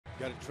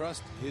Got to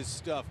trust his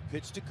stuff.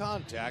 Pitch to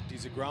contact.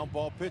 He's a ground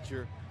ball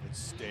pitcher. And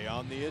stay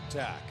on the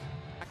attack.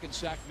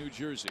 Hackensack, New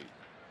Jersey.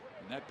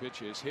 And that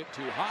pitch is hit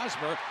to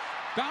Hosmer.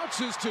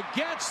 Bounces to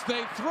Getz.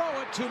 They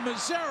throw it to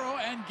Mazzaro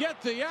and get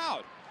the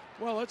out.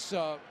 Well, it's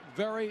a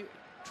very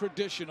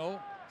traditional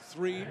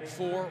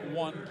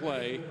 3-4-1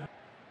 play.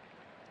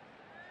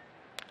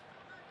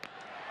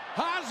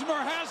 Hosmer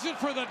has it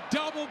for the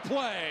double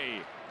play.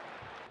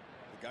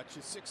 They got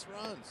you 6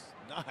 runs.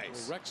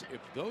 Nice. Well, Rex, if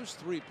those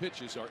 3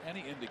 pitches are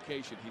any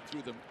indication, he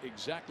threw them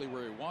exactly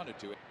where he wanted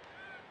to.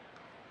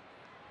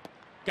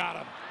 Got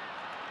him.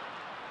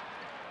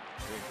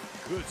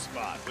 Good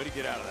spot. Way to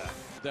get out of that.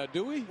 Now,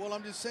 do we? Well,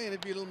 I'm just saying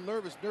it'd be a little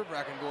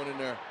nerve-wracking going in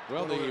there.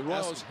 Well, the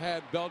Royals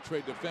had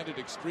Beltre defended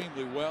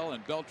extremely well,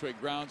 and Beltre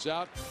grounds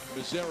out.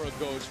 Mazzaro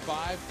goes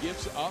 5,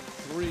 gives up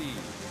 3.